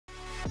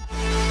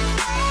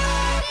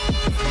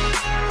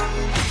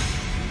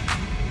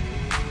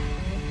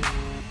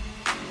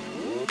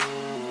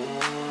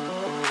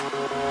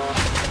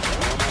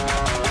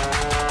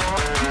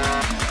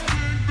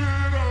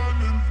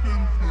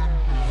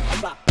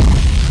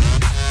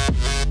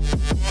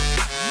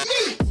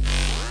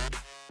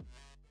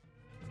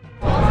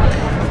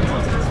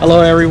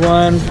Hello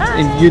everyone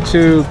in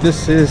YouTube,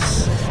 this is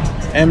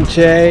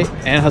MJ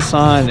and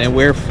Hassan and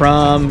we're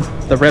from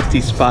the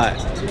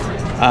ReptiSpot.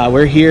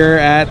 We're here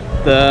at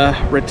the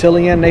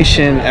Reptilian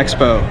Nation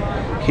Expo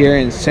here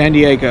in San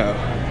Diego.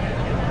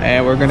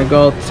 And we're gonna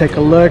go take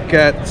a look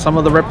at some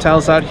of the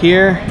reptiles out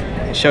here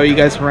and show you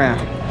guys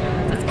around.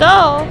 Let's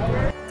go!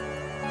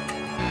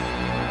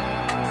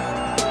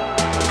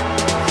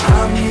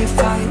 I'm here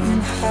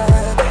fighting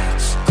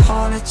habits,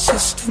 call it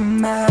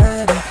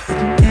systematic.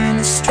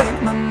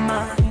 Administrate my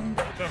mind.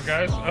 What's up,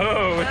 guys?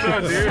 Oh, what's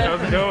up, dude?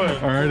 How's it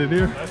going? Alright,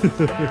 dude.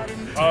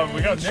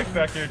 We got Nick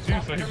back here too,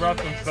 so he brought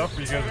some stuff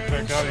for you guys to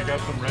check out. He got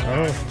some red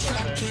dragons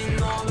back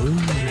there. We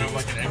have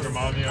like an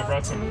Angramani. I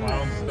brought some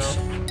clown stuff.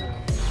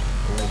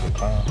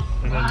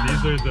 And then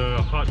these are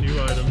the hot new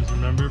items,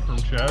 remember, from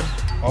Chad?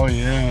 Oh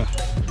yeah.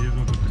 These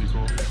ones are pretty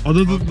cool. Oh,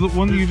 the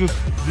one that you just...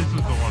 This is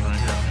the one right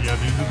here. Yeah,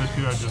 these are the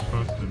two I just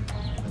posted.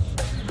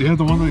 Yeah,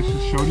 the one that I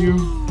just showed you?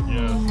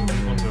 Yeah, so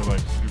these ones are like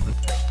super...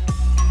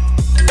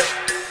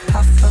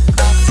 I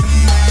forgot to mention.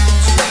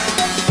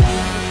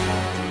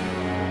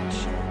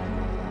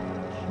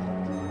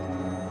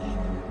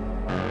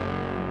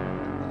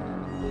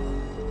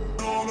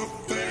 All the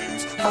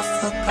things I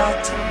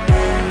forgot to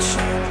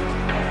mention.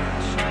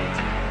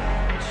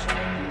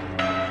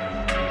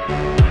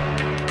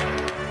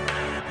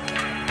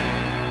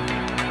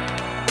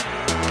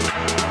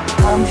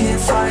 I'm here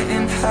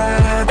fighting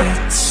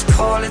habits,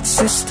 call it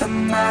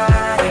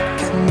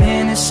systematic.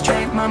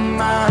 Administrate my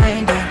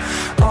mind,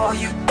 and all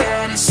you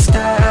get is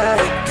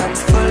static. I'm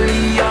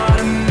fully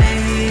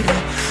automated,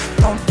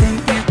 don't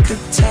think you could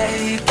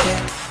take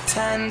it.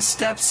 10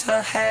 steps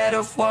ahead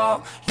of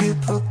what you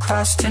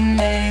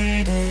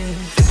procrastinated.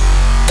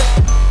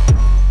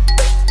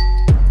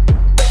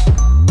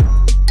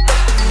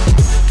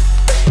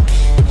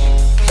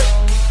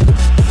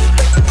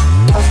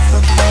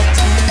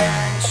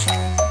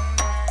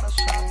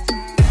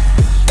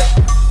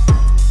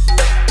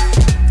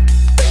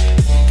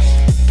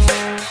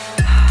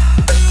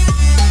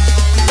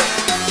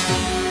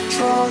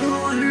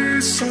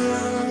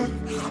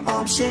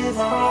 I'm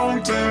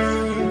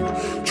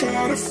surrounded,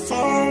 try to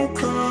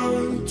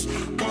focus,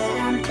 but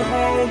I'm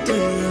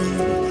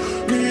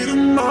clouded. Need a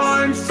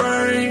mind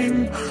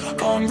frame,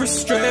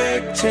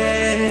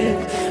 unrestricted.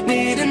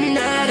 Need an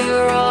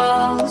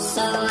Adderall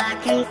so I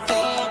can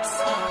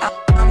fix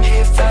it. I'm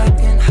here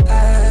fighting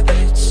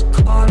habits,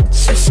 call it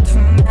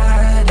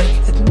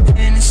systematic.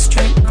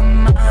 Administrate my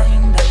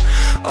mind,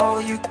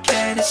 all you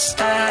get is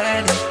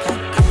static. I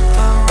got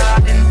the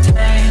right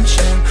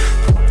intention,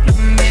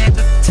 problem is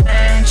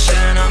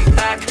attention. I'm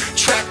back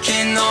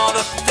tracking all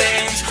the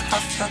things I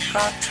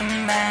forgot to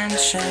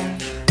mention.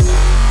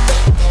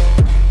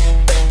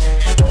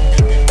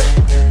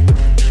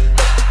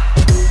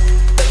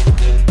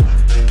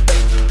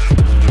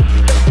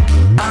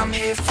 I'm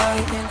here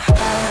fighting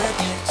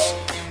habits.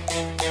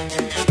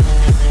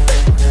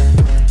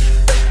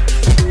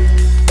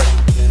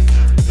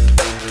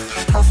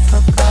 I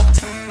forgot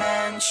to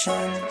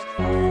mention.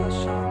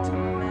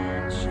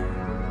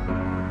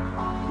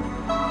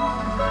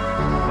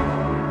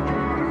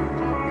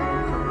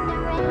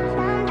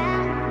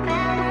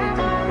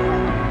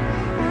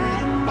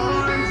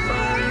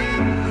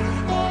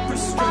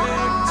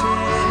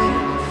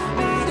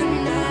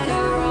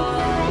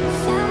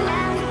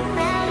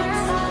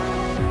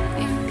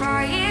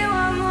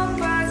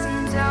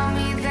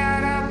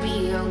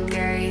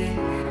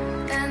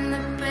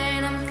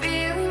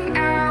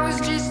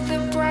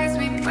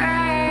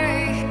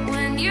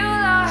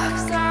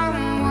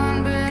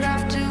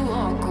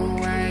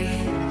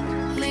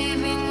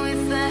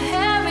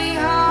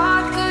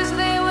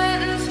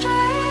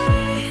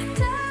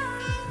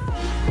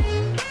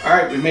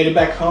 Alright, we made it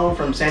back home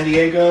from San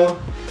Diego.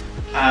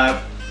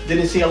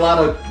 Didn't see a lot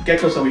of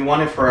geckos that we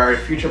wanted for our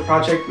future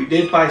project. We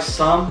did buy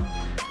some,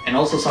 and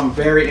also some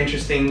very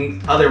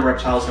interesting other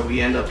reptiles that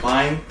we ended up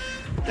buying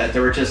that they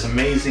were just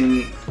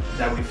amazing,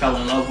 that we fell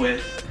in love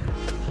with.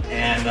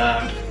 And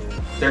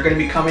they're going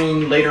to be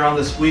coming later on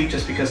this week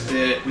just because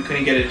we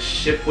couldn't get it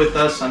shipped with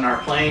us on our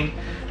plane.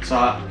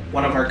 So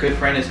one of our good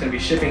friends is going to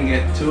be shipping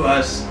it to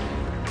us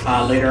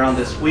later on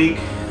this week,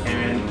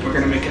 and we're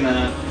going to make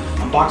an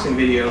unboxing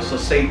video, so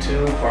stay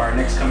tuned for our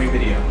next coming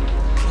video.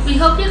 We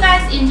hope you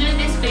guys enjoyed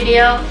this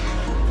video.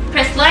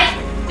 Press like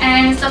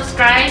and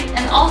subscribe,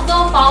 and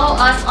also follow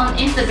us on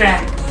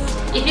Instagram.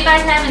 If you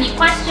guys have any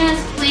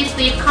questions, please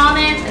leave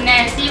comments, and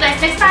then see you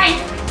guys next time.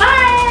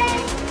 Bye!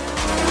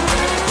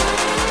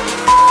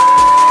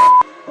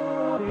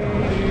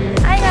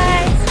 Hi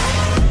guys!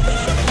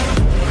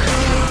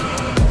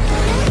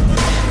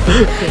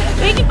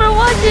 Thank you for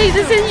watching.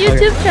 This is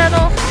YouTube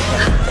channel.